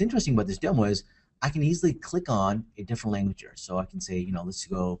 And what's interesting about this demo is I can easily click on a different language here. So I can say, let's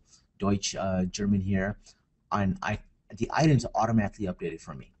go Deutsch, German here, and the items are automatically updated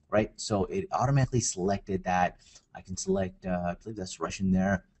for me, right? So it automatically selected that. I can select, I believe that's Russian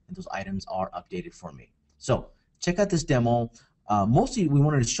there, and those items are updated for me. So check out this demo. Mostly we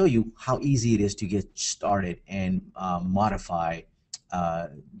wanted to show you how easy it is to get started and modify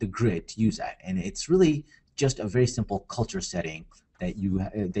the grid to use that. And it's really just a very simple culture setting that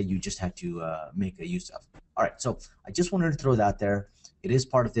you just have to make a use of. All right, so I just wanted to throw that out there. It is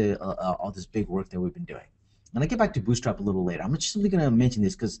part of the all this big work that we've been doing. And I'll get back to Bootstrap a little later. I'm just simply going to mention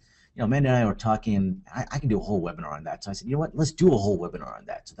this because Amanda and I were talking. I can do a whole webinar on that. So I said, you know what? Let's do a whole webinar on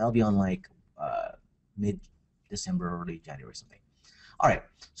that. So that'll be on like mid-December, early January, something. All right.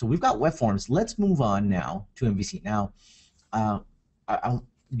 So we've got web forms. Let's move on now to MVC. Now,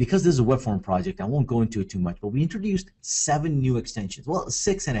 because this is a web form project, I won't go into it too much. But we introduced 7 new extensions. Well,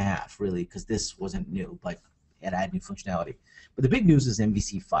 6.5 really, because this wasn't new, but it had new functionality. But the big news is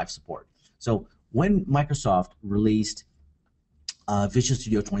MVC 5 support. So when Microsoft released Visual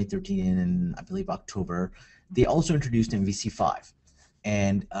Studio 2013 in, I believe, October, they also introduced MVC 5.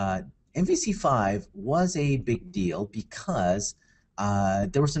 And MVC 5 was a big deal because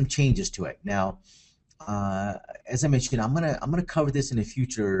there were some changes to it. Now, as I mentioned, I'm gonna cover this in a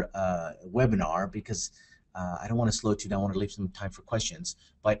future webinar because I don't want to slow it down. I want to leave some time for questions.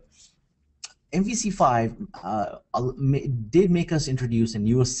 But MVC 5 did make us introduce a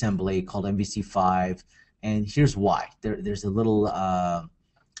new assembly called MVC 5, and here's why. There's a little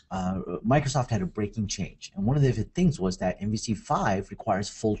Microsoft had a breaking change, and one of the things was that MVC 5 requires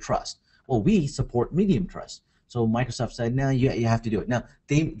full trust. Well, we support medium trust, so Microsoft said, no, you have to do it. Now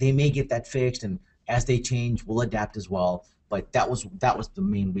they may get that fixed, and as they change, we'll adapt as well. But that was the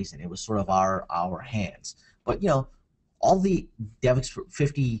main reason. It was sort of our hands. But all the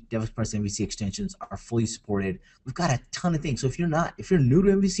 50 DevExpress MVC extensions are fully supported. We've got a ton of things. So if you're new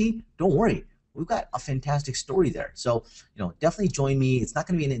to MVC, don't worry. We've got a fantastic story there. So definitely join me. It's not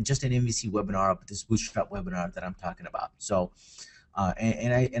going to be just an MVC webinar, but this Bootstrap webinar that I'm talking about. So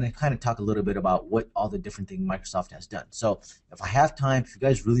and I kind of talk a little bit about what all the different things Microsoft has done. So if I have time, if you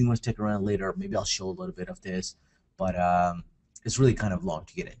guys really want to stick around later, maybe I'll show a little bit of this. But it's really kind of long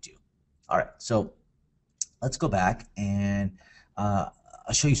to get into. All right, so let's go back and I'll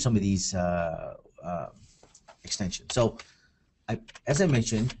show you some of these extensions. So as I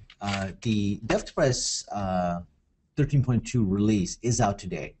mentioned, the DevExpress 13.2 release is out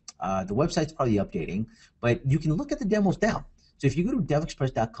today. The website's probably updating, but you can look at the demos now. So if you go to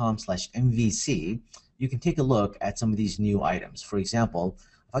devexpress.com/MVC, you can take a look at some of these new items. For example,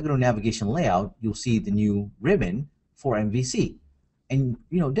 if I go to navigation layout, you'll see the new ribbon for MVC. And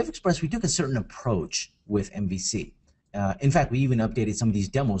DevExpress, we took a certain approach with MVC. In fact, we even updated some of these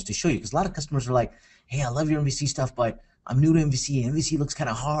demos to show you, because a lot of customers are like, hey, I love your MVC stuff, but I'm new to MVC, and MVC looks kind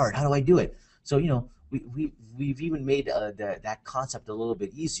of hard. How do I do it? So we've even made that concept a little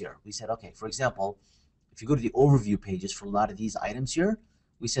bit easier. We said, okay, for example, if you go to the overview pages for a lot of these items here,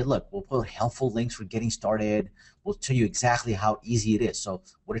 we said, look, we'll put helpful links for getting started. We'll tell you exactly how easy it is. So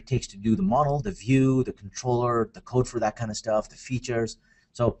what it takes to do the model, the view, the controller, the code for that kind of stuff, the features.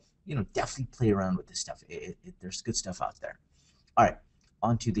 So definitely play around with this stuff. There's good stuff out there. All right,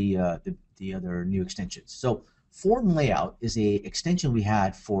 on to the other new extensions. So form layout is a extension we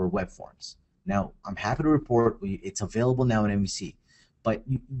had for web forms. Now I'm happy to report it's available now in MVC. But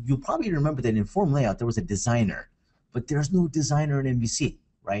you'll probably remember that in form layout there was a designer, but there's no designer in MVC,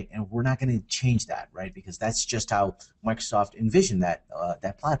 right? And we're not going to change that, right? Because that's just how Microsoft envisioned that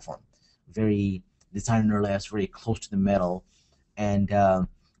platform. Very designer-less, very close to the metal. And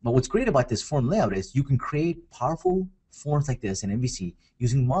but what's great about this form layout is you can create powerful forms like this in MVC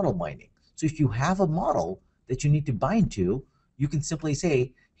using model binding. So if you have a model that you need to bind to, you can simply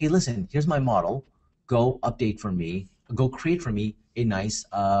say, hey, listen, here's my model. Go update for me. Go create for me a nice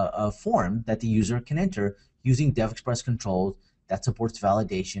form that the user can enter using DevExpress controls that supports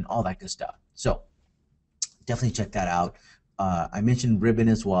validation, all that good stuff. So definitely check that out. I mentioned Ribbon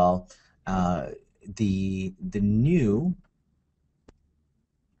as well. The new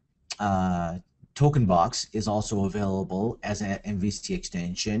token box is also available as an MVC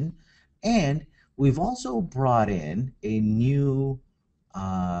extension, and we've also brought in a new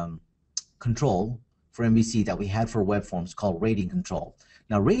control for MVC that we had for web forms called rating control.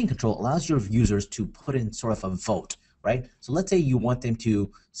 Now, rating control allows your users to put in sort of a vote, right? So let's say you want them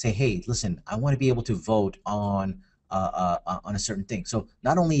to say, hey, listen, I want to be able to vote on a certain thing. So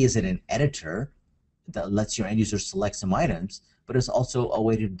not only is it an editor that lets your end user select some items, but it's also a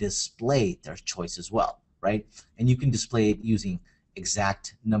way to display their choice as well, right? And you can display it using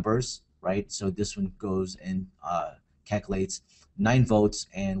exact numbers, right? So this one goes and calculates 9 votes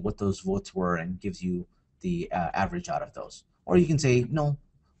and what those votes were and gives you the average out of those. Or you can say, no,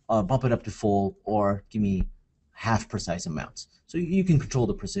 bump it up to full, or give me half precise amounts. So you can control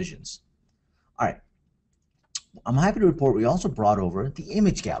the precisions. All right. I'm happy to report we also brought over the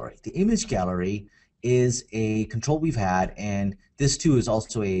image gallery. The image gallery is a control we've had, and this too is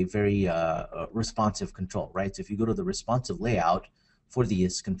also a very responsive control, right? So if you go to the responsive layout for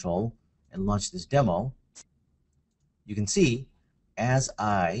this control and launch this demo, you can see as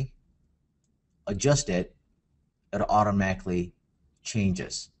I adjust it, it automatically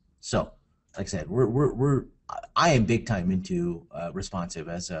changes. So, like I said, I am big time into responsive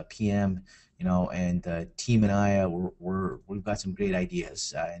as a PM, and the team and I, we've got some great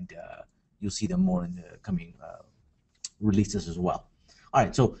ideas, and you'll see them more in the coming releases as well. All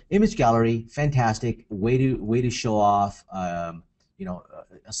right, so image gallery, fantastic way to show off, a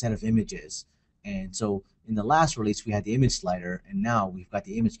set of images. And so in the last release, we had the image slider, and now we've got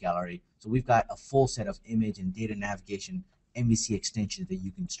the image gallery. So we've got a full set of image and data navigation MVC extensions that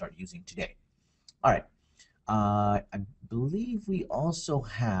you can start using today. All right. I believe we also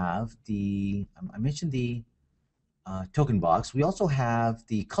have I mentioned the token box. We also have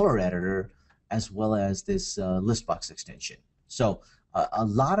the color editor as well as this list box extension. So a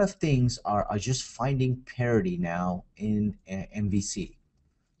lot of things are just finding parity now in MVC.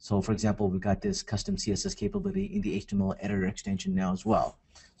 So for example, we've got this custom CSS capability in the HTML editor extension now as well.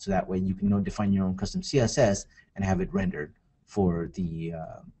 So that way you can define your own custom CSS and have it rendered for the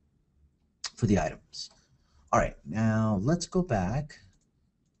items. All right, now let's go back.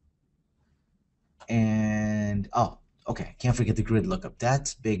 And, oh, okay, can't forget the grid lookup.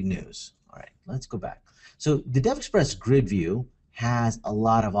 That's big news. All right, let's go back. So the DevExpress GridView has a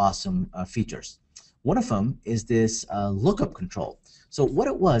lot of awesome features. One of them is this lookup control. So what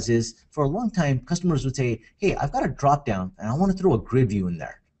it was is, for a long time, customers would say, hey, I've got a drop down and I want to throw a grid view in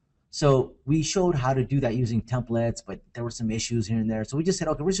there. So we showed how to do that using templates, but there were some issues here and there. So we just said,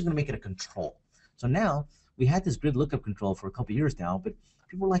 okay, we're just going to make it a control. So now we had this grid lookup control for a couple years now, but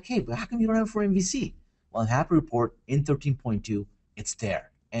people were like, hey, but how come you don't have it for MVC? Well, I'm happy to report in 13.2, it's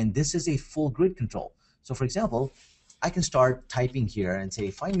there. And this is a full grid control. So for example, I can start typing here and say,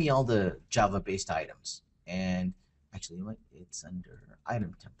 find me all the Java-based items. And actually, you know what? It's under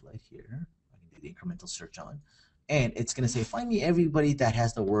item template here. I can do the incremental search on. And it's going to say, find me everybody that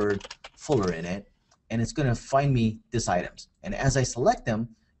has the word fuller in it. And it's going to find me this items. And as I select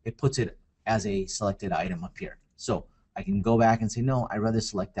them, it puts it as a selected item up here. So I can go back and say, no, I'd rather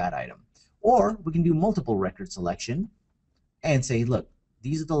select that item. Or we can do multiple record selection and say, look,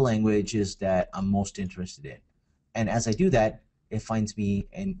 these are the languages that I'm most interested in. And as I do that, it finds me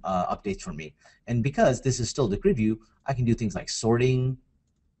and updates for me. And because this is still the grid view, I can do things like sorting,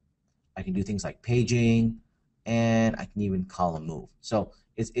 I can do things like paging, and I can even column move. So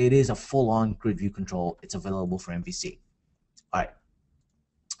it is a full-on grid view control. It's available for MVC. All right,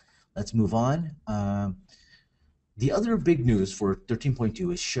 let's move on. The other big news for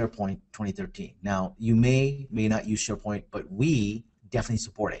 13.2 is SharePoint 2013. Now, you may not use SharePoint, but we definitely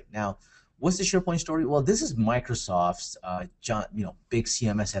support it. Now, what's the SharePoint story? Well, this is Microsoft's big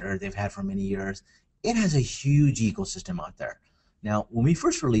CMS editor they've had for many years. It has a huge ecosystem out there. Now, when we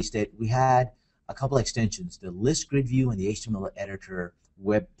first released it, we had a couple extensions, the list grid view and the HTML editor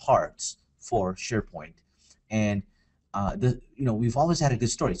web parts for SharePoint. And we've always had a good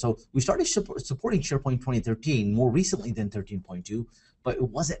story. So we started supporting SharePoint 2013 more recently than 13.2, but it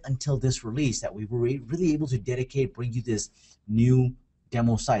wasn't until this release that we were really able to bring you this new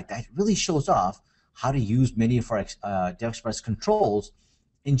demo site that really shows off how to use many of our DevExpress controls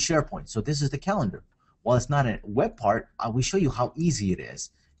in SharePoint. So this is the calendar. While it's not a web part, we show you how easy it is.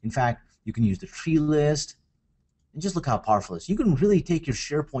 In fact, you can use the tree list, and just look how powerful it is. You can really take your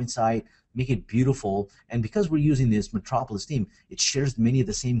SharePoint site, make it beautiful, and because we're using this Metropolis theme, it shares many of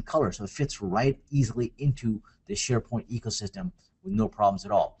the same colors, so it fits right easily into the SharePoint ecosystem with no problems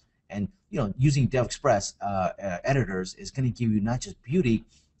at all. And using DevExpress editors is going to give you not just beauty,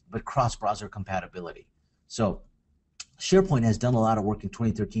 but cross-browser compatibility. So SharePoint has done a lot of work in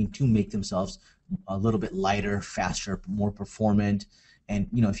 2013 to make themselves a little bit lighter, faster, more performant. And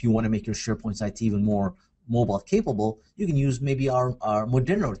if you want to make your SharePoint sites even more mobile capable, you can use maybe our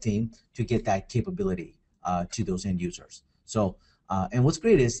Moderno theme to get that capability to those end users. So, and what's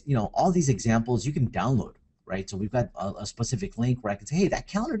great is, all these examples you can download, right? So we've got a specific link where I can say, hey, that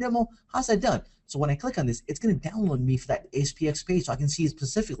calendar demo, how's that done? So when I click on this, it's going to download me for that ASPX page so I can see it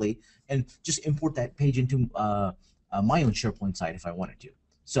specifically and just import that page into my own SharePoint site if I wanted to.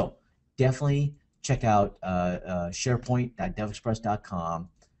 So definitely check out SharePoint.devexpress.com,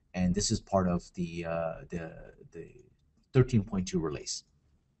 and this is part of the 13.2 release.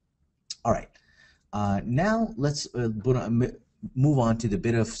 All right, now let's move on to the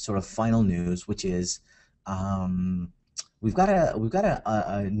bit of sort of final news, which is we've got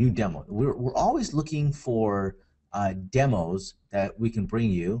a new demo. We're always looking for demos that we can bring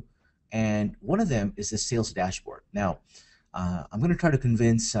you, and one of them is the sales dashboard. Now, I'm going to try to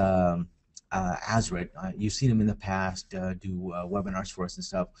convince Azrit. You've seen him in the past do webinars for us and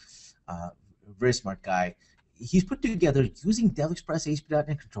stuff. Very smart guy. He's put together, using DevExpress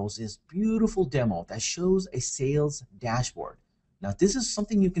ASP.NET controls, this beautiful demo that shows a sales dashboard. Now, this is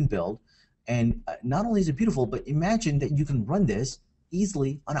something you can build, and not only is it beautiful, but imagine that you can run this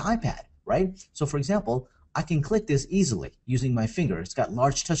easily on an iPad, right? So, for example, I can click this easily using my finger. It's got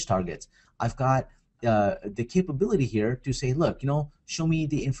large touch targets. I've got the capability here to say, look, show me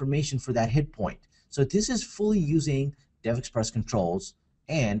the information for that hit point. So this is fully using DevExpress controls,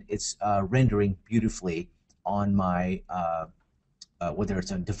 and it's rendering beautifully on my whether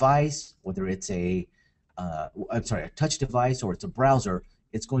it's a device, whether it's a touch device, or it's a browser.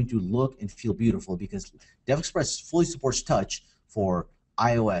 It's going to look and feel beautiful because DevExpress fully supports touch for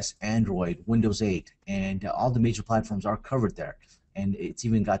iOS, Android, Windows 8, and all the major platforms are covered there. And it's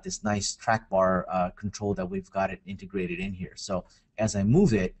even got this nice trackbar control that we've got it integrated in here. So as I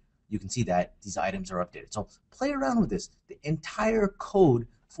move it, you can see that these items are updated. So play around with this. The entire code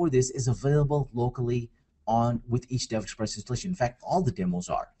for this is available locally with each DevExpress installation. In fact, all the demos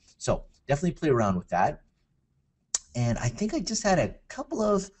are. So definitely play around with that. And I think I just had a couple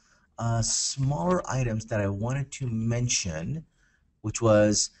of smaller items that I wanted to mention, which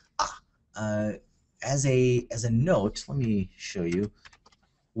was as a note. Let me show you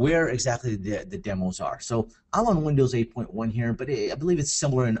where exactly the demos are. So I'm on Windows 8.1 here, but I believe it's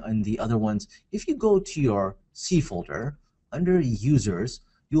similar in the other ones. If you go to your C folder, under Users,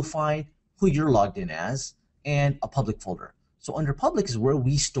 you'll find who you're logged in as and a public folder. So under public is where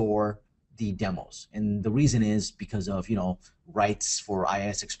we store the demos, and the reason is because of rights for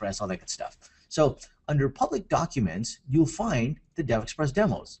IIS Express, all that good stuff. So under public documents, you'll find the DevExpress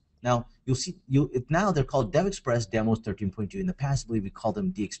demos. Now you'll see now they're called DevExpress demos 13.2. In the past, I believe we called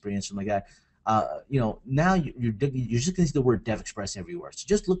them DEXperience, something like that. Now you're just going to see the word DevExpress everywhere. So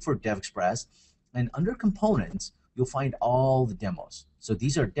just look for DevExpress, and under components, you'll find all the demos. So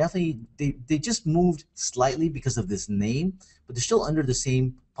these are definitely, they just moved slightly because of this name, but they're still under the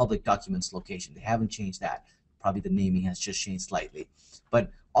same public documents location. They haven't changed that. Probably the naming has just changed slightly.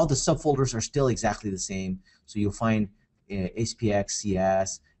 But all the subfolders are still exactly the same. So you'll find ASPX,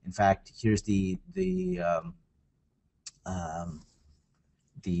 CS. In fact, here's the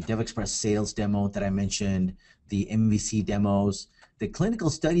DevExpress sales demo that I mentioned, the MVC demos, the clinical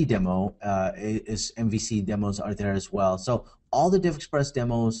study demo is MVC demos are there as well. So all the DevExpress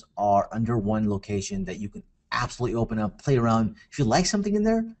demos are under one location that you can absolutely open up, play around. If you like something in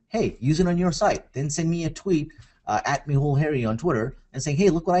there, hey, use it on your site. Then send me a tweet at Mehul Harry on Twitter and saying, hey,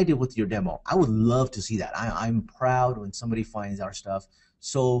 look what I did with your demo. I would love to see that. I'm proud when somebody finds our stuff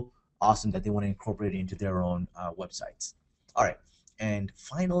so awesome that they want to incorporate it into their own websites. All right, and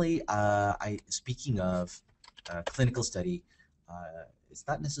finally, speaking of clinical study, it's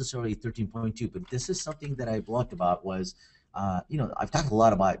not necessarily 13.2, but this is something that I blogged about. Was I've talked a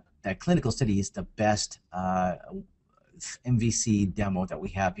lot about that clinical study is the best MVC demo that we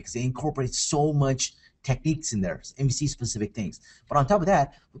have because they incorporate so much techniques in there, MVC specific things. But on top of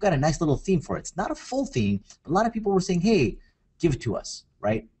that, we've got a nice little theme for it. It's not a full theme, but a lot of people were saying, hey, give it to us,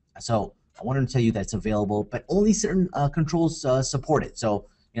 right? So I wanted to tell you that's available, but only certain controls support it. So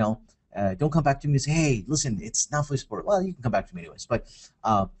don't come back to me and say, hey, listen, it's not fully supported. Well, you can come back to me anyways. But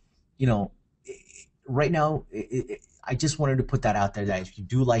right now, I just wanted to put that out there that if you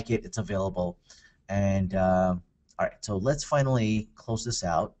do like it, it's available. And all right, so let's finally close this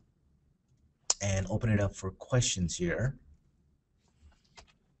out and open it up for questions here.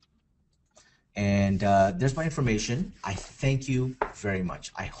 And there's my information. I thank you very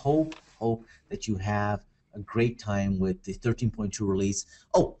much. I hope that you have a great time with the 13.2 release.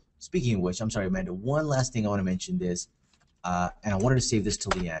 Oh, speaking of which, I'm sorry, Amanda, one last thing I want to mention is, and I wanted to save this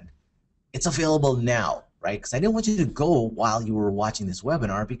till the end. It's available now, right? Because I didn't want you to go while you were watching this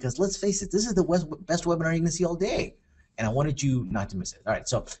webinar, because let's face it, this is the best webinar you're going to see all day. And I wanted you not to miss it. All right,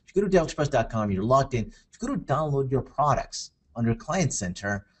 so if you go to DevExpress.com, you're logged in. If you go to download your products under Client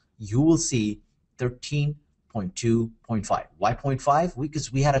Center, you will see 13.2.5. Why 0.5?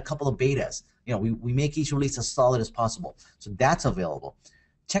 Because we had a couple of betas. We make each release as solid as possible. So that's available.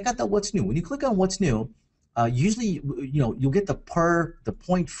 Check out the What's New. When you click on What's New, usually you'll get the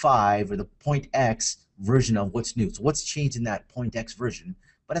 0.5 or the .x version of What's New. So what's changed in that .x version?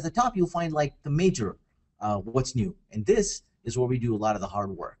 But at the top, you'll find like the major What's New. And this is where we do a lot of the hard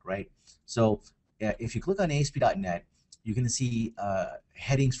work, right? So if you click on ASP.NET, you're going to see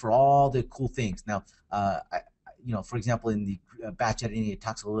headings for all the cool things. Now, for example, in the batch editing, it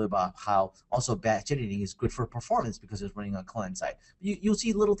talks a little about how also batch editing is good for performance because it's running on client side. You'll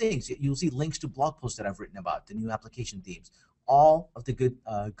see little things. You'll see links to blog posts that I've written about, the new application themes. All of the good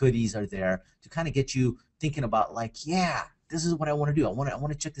goodies are there to kind of get you thinking about, like, yeah, this is what I want to do. I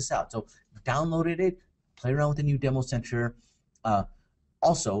want to check this out. So downloaded it, play around with the new demo center.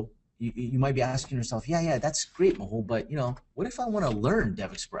 Also, you might be asking yourself, yeah, that's great, Mehul, but what if I want to learn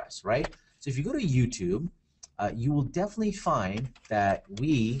DevExpress, right? So if you go to YouTube, you will definitely find that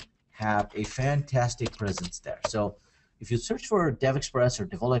we have a fantastic presence there. So if you search for DevExpress or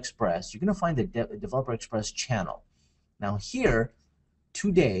DevelopExpress, you're going to find the Developer Express channel. Now here,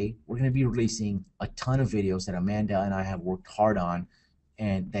 today, we're going to be releasing a ton of videos that Amanda and I have worked hard on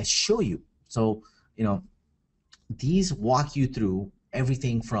and that show you. So, these walk you through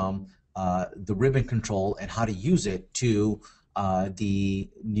everything from the ribbon control and how to use it to the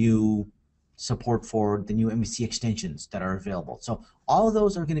new support for the new MVC extensions that are available. So all of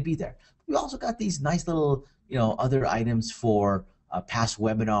those are going to be there. We also got these nice little, other items for past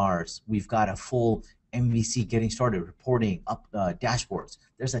webinars. We've got a full MVC getting started, reporting, up dashboards.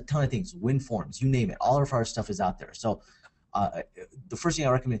 There's a ton of things, WinForms, you name it. All of our stuff is out there. So the first thing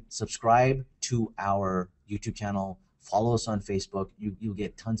I recommend, subscribe to our YouTube channel, follow us on Facebook. You'll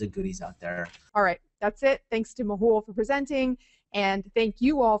get tons of goodies out there. All right, that's it. Thanks to Mehul for presenting, and thank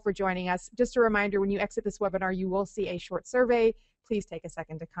you all for joining us. Just a reminder, when you exit this webinar, you will see a short survey. Please take a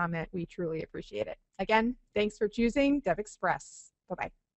second to comment. We truly appreciate it. Again, thanks for choosing DevExpress. Bye-bye.